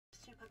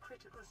A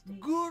critical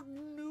state. Good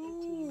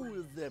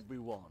news,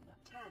 everyone.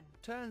 10,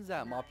 Turns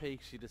out my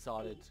PC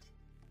decided 8,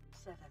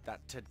 7,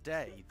 that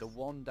today, the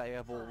one day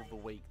of all the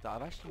week that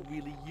I've actually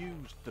really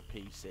used the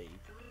PC 3,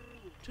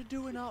 to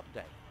do an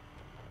update.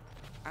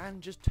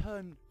 And just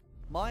turn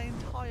my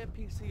entire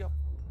PC off.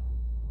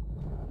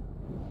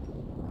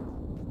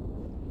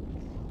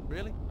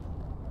 Really?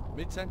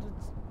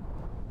 Mid-sentence?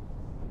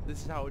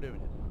 This is how we're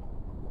doing it.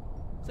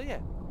 So yeah.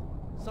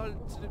 So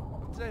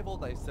today of all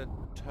days to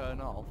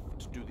turn off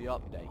to do the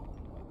update.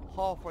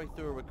 Halfway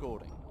through a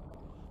recording.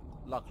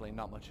 Luckily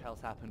not much else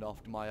happened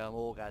after my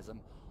orgasm.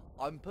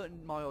 I'm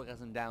putting my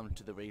orgasm down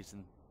to the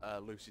reason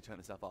Lucy turned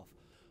herself off.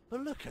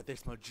 But look at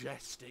this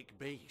majestic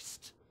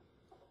beast.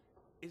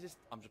 Is this...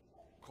 I'm just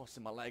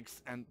crossing my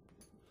legs and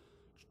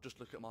just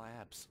look at my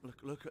abs.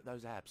 Look at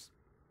those abs.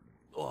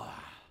 Oh.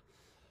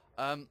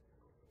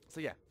 So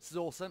yeah, this is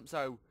awesome.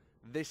 So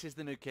this is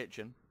the new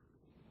kitchen.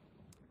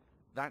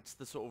 That's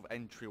the sort of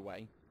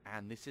entryway,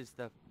 and this is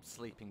the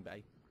sleeping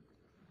bay.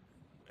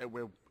 It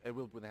will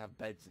when they have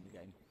beds in the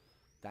game.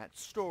 That's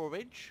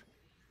storage,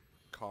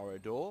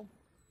 corridor,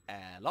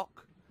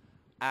 airlock,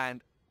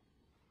 and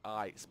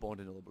I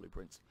spawned in all the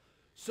blueprints.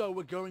 So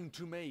we're going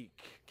to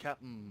make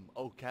Captain,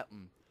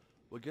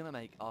 we're gonna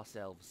make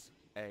ourselves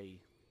a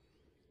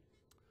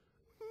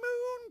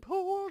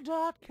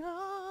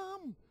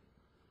moonpool.com.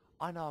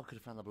 I know I could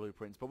have found the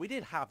blueprints, but we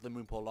did have the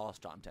moonpool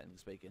last time, technically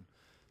speaking.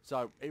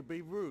 So it'd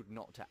be rude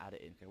not to add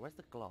it in. Okay, where's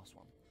the glass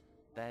one?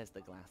 There's the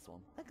glass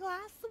one. The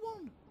glass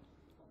one.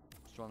 I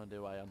was trying to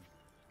do a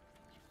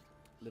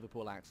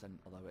Liverpool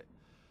accent, although it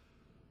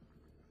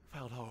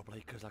failed horribly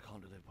because I can't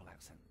do Liverpool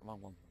accent.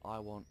 Wrong one. I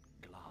want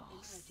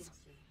glass.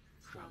 emergency.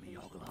 Show me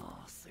your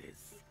glasses.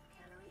 Cease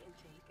calorie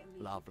intake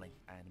immediately. Lovely.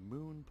 And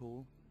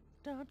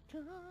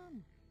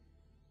moonpool.com.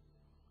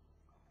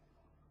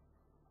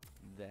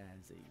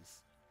 There's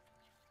these.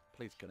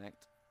 Please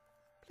connect.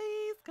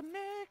 Please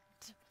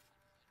connect.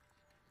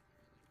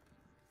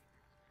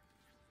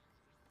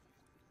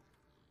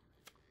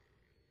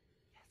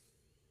 Yes.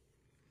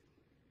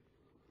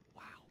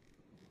 Wow.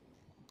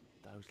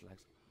 Those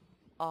legs.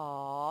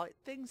 Aw, it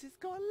thinks it's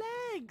got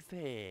legs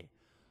here.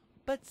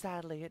 But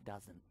sadly it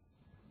doesn't.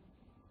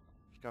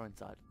 Let's go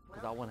inside.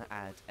 Because I want to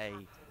add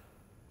an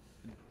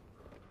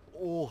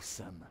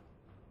awesome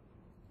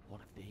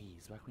one of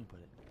these. Where can we put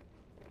it?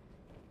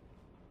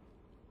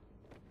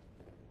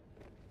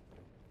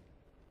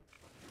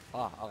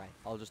 Ah, okay.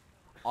 I'll just...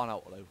 on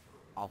auto.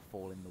 I'll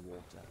fall in the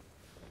water.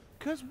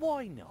 Because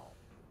why not?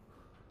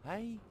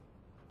 Hey?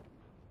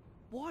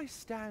 Why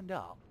stand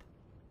up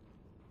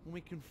when we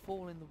can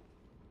fall in the...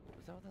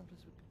 Is that what that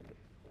is?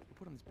 We'll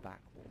put on this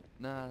back wall.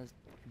 Nah, there's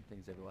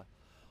things everywhere.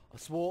 I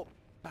swore.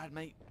 Bad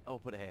mate. I'll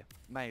put it here.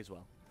 May as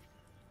well.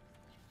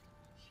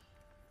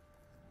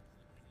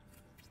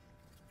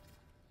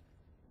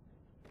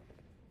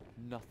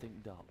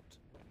 Nothing docked.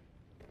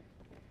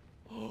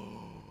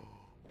 Oh.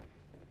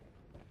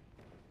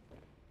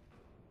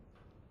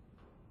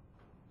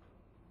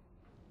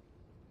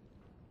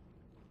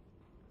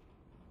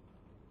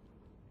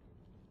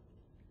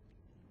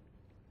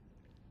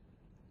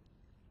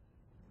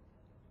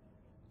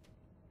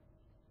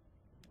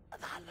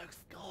 That looks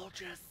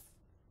gorgeous.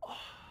 Oh.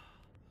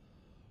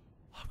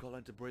 I've got to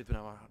learn to breathe when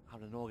I'm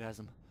having an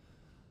orgasm.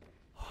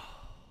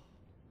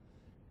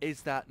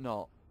 Is that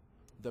not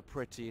the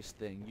prettiest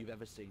thing you've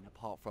ever seen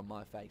apart from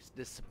my face,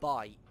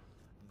 despite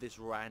this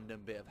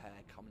random bit of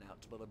hair coming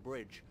out to build a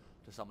bridge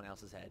to someone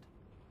else's head?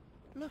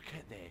 Look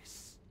at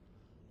this.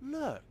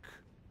 Look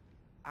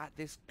at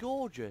this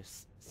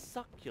gorgeous,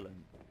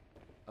 succulent,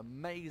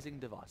 amazing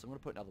device. I'm going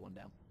to put another one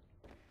down.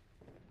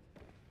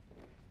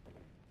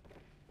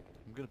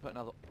 I'm going to put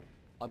another...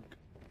 I'm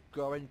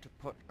going to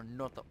put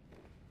another...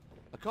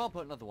 I can't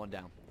put another one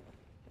down.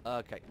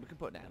 Okay, we can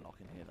put an airlock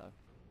in here, though.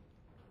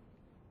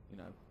 You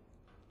know,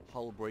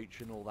 hull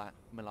breach and all that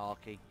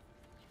malarkey.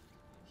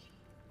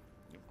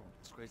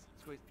 Squeeze,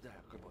 squeeze. There,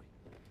 good boy.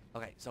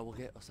 Okay, so we'll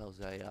get ourselves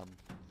a,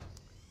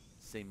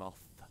 sea moth.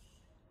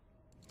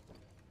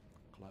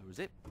 Close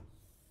it.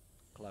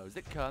 Close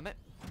it, Kermit.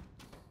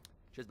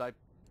 Cheers, babe.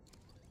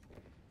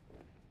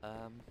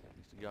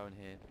 Needs to go in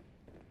here.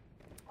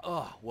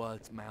 Oh,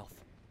 words, mouth.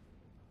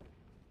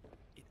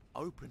 It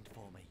opened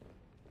for me.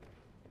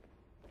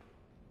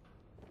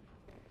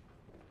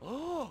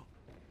 Oh!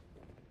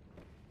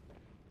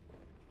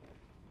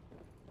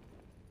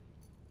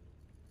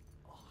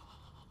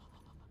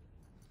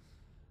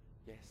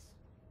 Yes,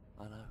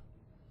 I know.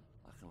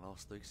 I can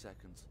last 3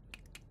 seconds.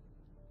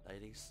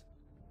 Ladies.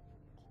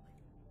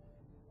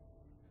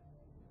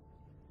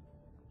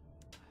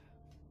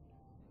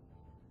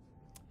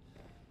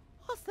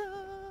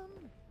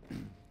 Awesome!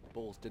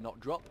 Balls did not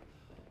drop.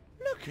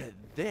 Look at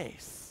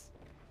this!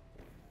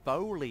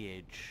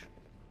 Foliage.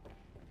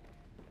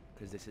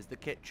 Because this is the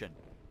kitchen.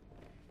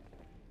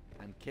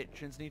 And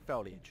kitchens need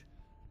foliage.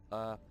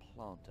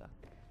 Planter.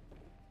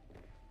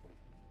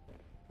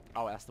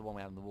 Oh, that's the one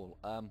we had on the wall.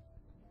 There's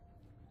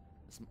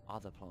some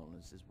other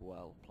planters as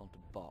well. Planter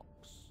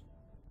box.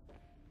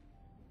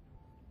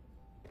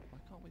 Why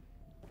can't we...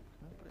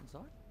 Can I put it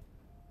inside?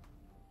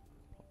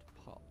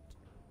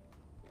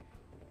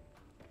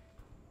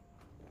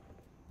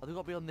 Have they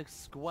got to be on the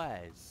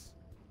squares?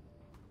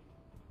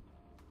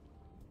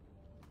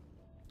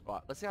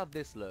 Right, let's see how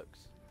this looks.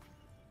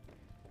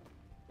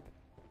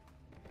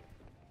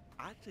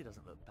 Actually,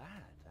 doesn't look bad.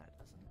 That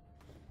doesn't.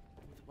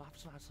 We'll have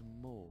to add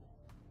some more.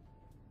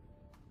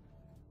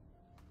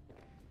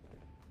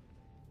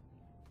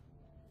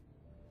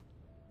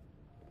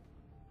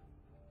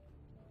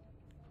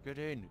 Good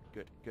in.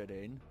 Good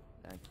in.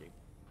 Thank you.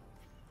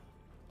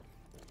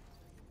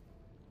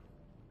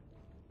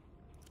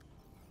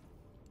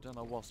 Don't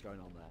know what's going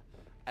on there.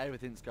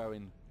 Everything's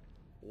going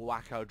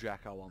wacko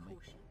jacko on me.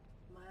 Caution.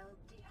 Mild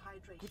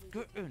dehydration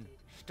Good in.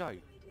 detected.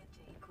 Stay. Fluid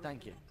intake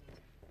Thank you.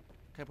 recommended.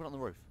 Okay, put it on the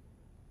roof.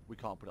 We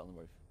can't put it on the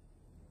roof.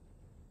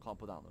 Can't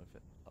put that on the roof.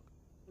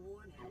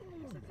 Warning.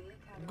 Severe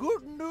calorie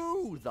Good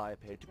deficit news! I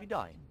appear to be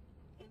dying.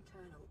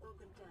 Internal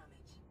organ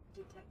damage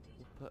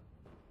detected. But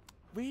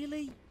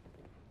really?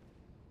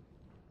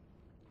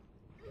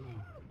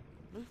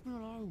 Leave me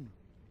alone.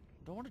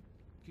 I don't want to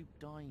keep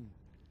dying.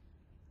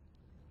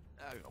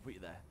 Oh, I'll put you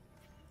there.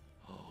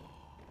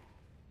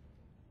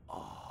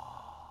 Oh.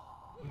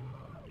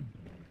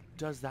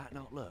 Does that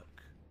not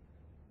look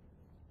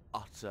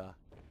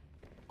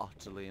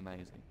utterly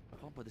amazing? I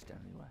can't put this down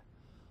anywhere.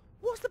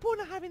 What's the point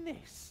of having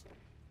this?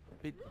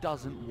 It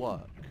doesn't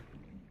work.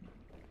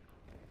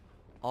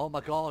 Oh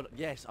my god,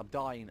 yes, I'm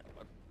dying.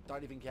 I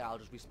don't even care, I'll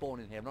just respawn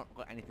in here. I've not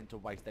got anything to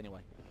waste anyway.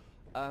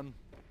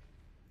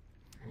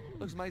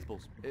 Looks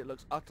amazeballs. It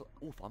looks utter...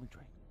 Ooh, farming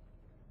tray.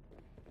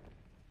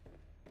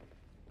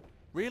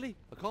 Really?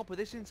 I can't put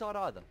this inside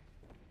either.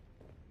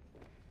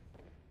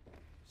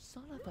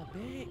 Son of a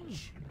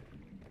bitch.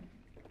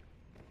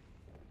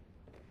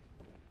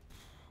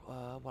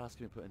 What else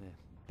can we put in here?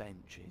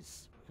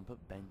 Benches. We can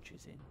put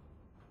benches in.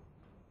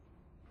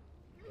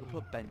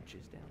 We'll put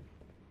benches down.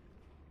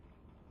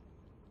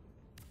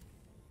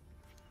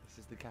 This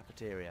is the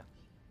cafeteria.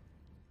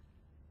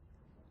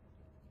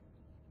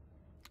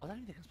 I don't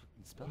even think I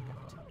can spell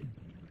cafeteria.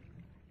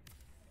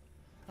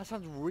 That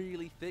sounds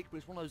really thick, but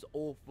it's one of those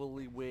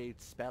awfully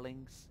weird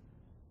spellings.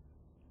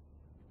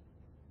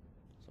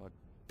 So I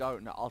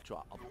don't know. I'll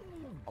try.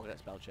 I'll get a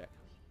spell check.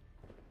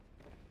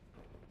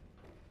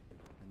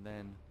 And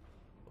then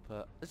we'll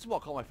put... This is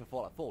what I can't wait for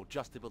Fallout 4,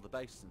 just to build the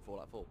bases in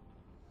Fallout 4.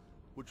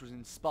 Which was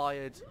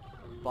inspired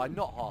by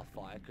not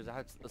Hearthfire, because I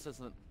had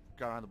something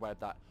going around the web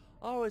that,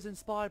 oh, it was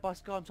inspired by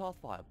Skyrim's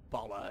Hearthfire.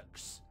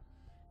 Bollocks!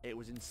 It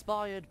was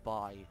inspired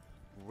by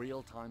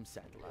Real-Time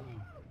Settler,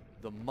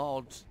 the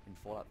mod in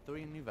Fallout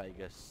 3 in New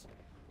Vegas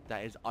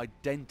that is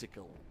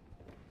identical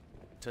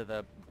to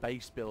the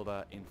base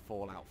builder in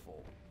Fallout 4.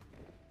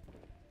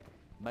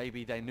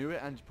 Maybe they knew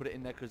it and just put it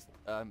in there because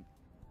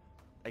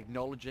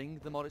acknowledging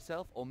the mod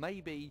itself, or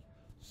maybe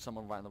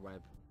someone around the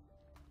web,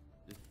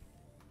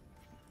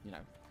 you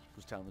know,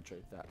 was telling the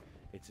truth that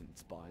it's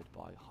inspired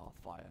by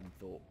Hearthfire and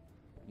thought,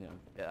 you know,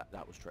 yeah,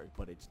 that was true,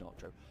 but it's not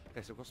true.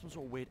 Okay, so I've got some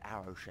sort of weird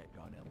arrow shape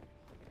going on,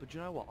 but you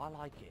know what? I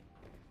like it.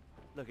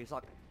 Look, it's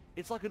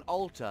like an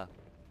altar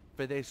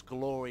for this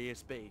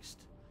glorious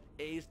beast.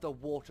 It is the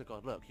water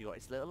god. Look, you got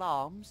its little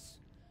arms,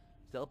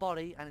 its little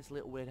body, and its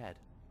little weird head.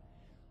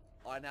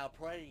 I now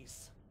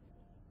praise.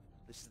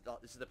 This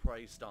is the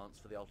praise stance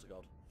for the altar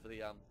god, for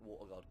the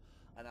water god.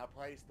 I now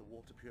praise the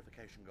water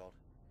purification god.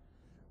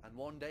 And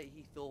one day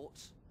he thought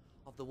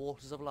of the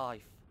waters of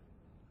life,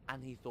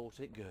 and he thought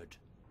it good.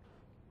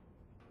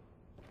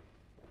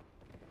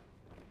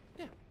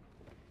 Yeah.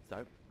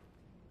 So,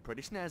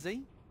 pretty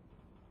snazzy.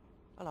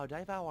 Hello,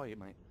 Dave. How are you,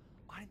 mate?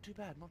 I ain't too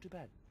bad. Not too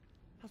bad.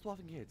 How's the wife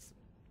and kids?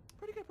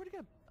 Pretty good. Pretty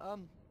good.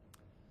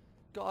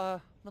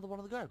 Got another one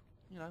on the go.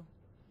 You know,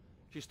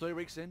 she's 3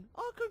 weeks in.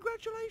 Oh,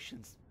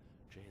 congratulations.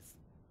 Cheers.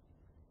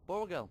 Boy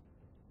or girl?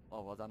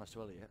 Oh, well, I don't know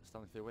too early yet. It's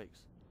only 3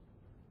 weeks.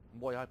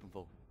 And what are you hoping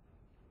for?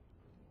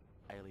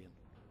 Alien.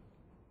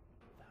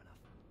 Fair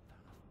enough. Fair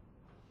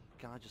enough.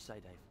 Can I just say,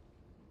 Dave?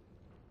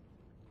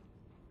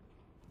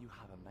 You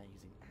have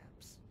amazing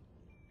abs.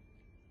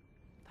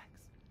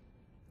 Thanks.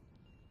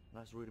 I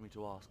know it's rude of me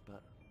to ask,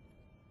 but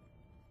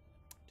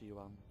do you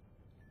want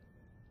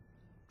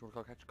to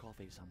go catch a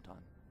coffee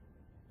sometime?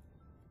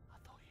 I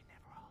thought you'd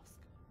never ask.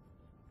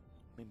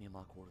 Meet me in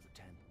my quarters at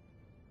 10.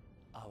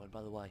 Oh, and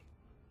by the way,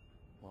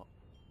 what?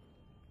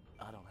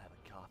 I don't have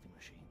a coffee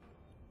machine.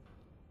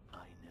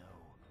 I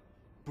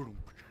know.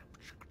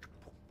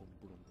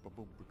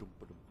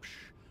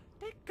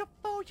 Take off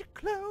all your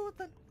clothes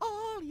and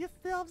all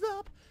yourselves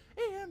up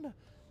in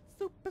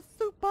super,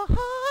 super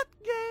hot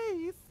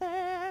gay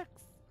sex.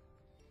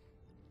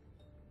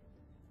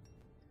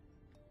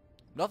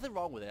 Nothing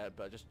wrong with it,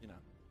 but just, you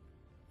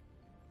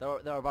know,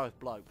 there are both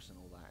blokes and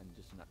all that, and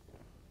just, you know,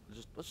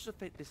 let's just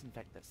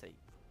disinfect that seat.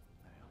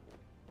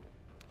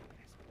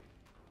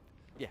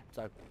 Yeah,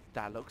 so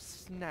that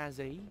looks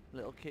snazzy,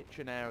 little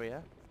kitchen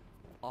area.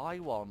 I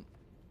want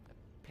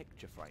a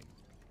picture frame.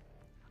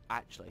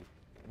 Actually,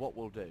 what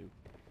we'll do,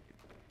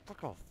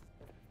 fuck off,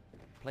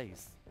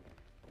 please.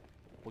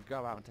 We'll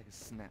go out and take a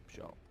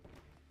snapshot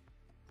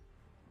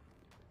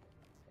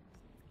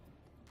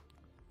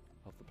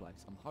of the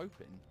place. I'm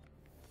hoping,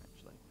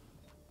 actually,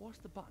 what's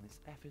the button? It's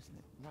F, isn't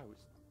it? No,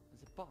 it's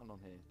There's a button on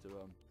here to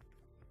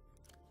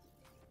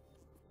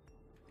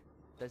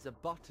There's a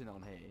button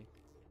on here.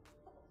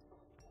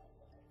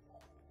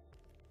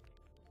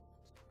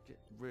 Get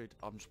rid.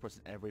 I'm just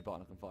pressing every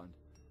button I can find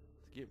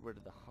to get rid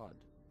of the HUD.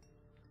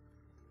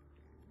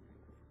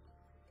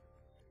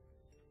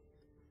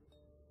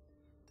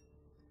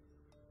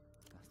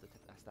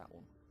 That's that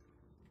one.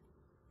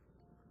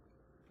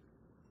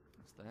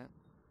 That's that.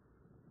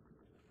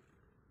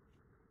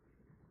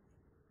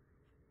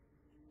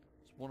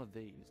 It's one of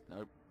these.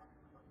 Nope.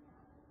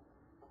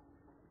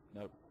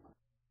 Nope.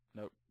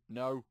 Nope.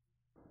 No.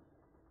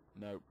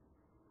 No.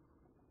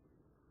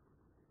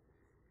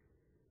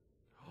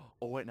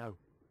 Oh wait, no.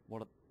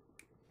 What?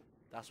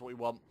 That's what we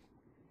want.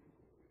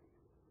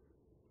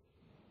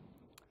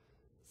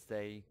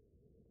 Say,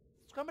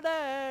 scrambled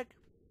egg.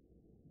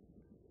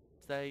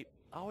 Say,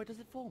 oh, it does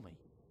it for me.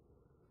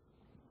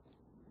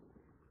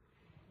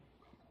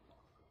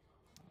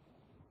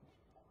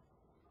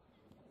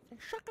 Say,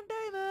 Shuck 'em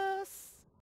Davis.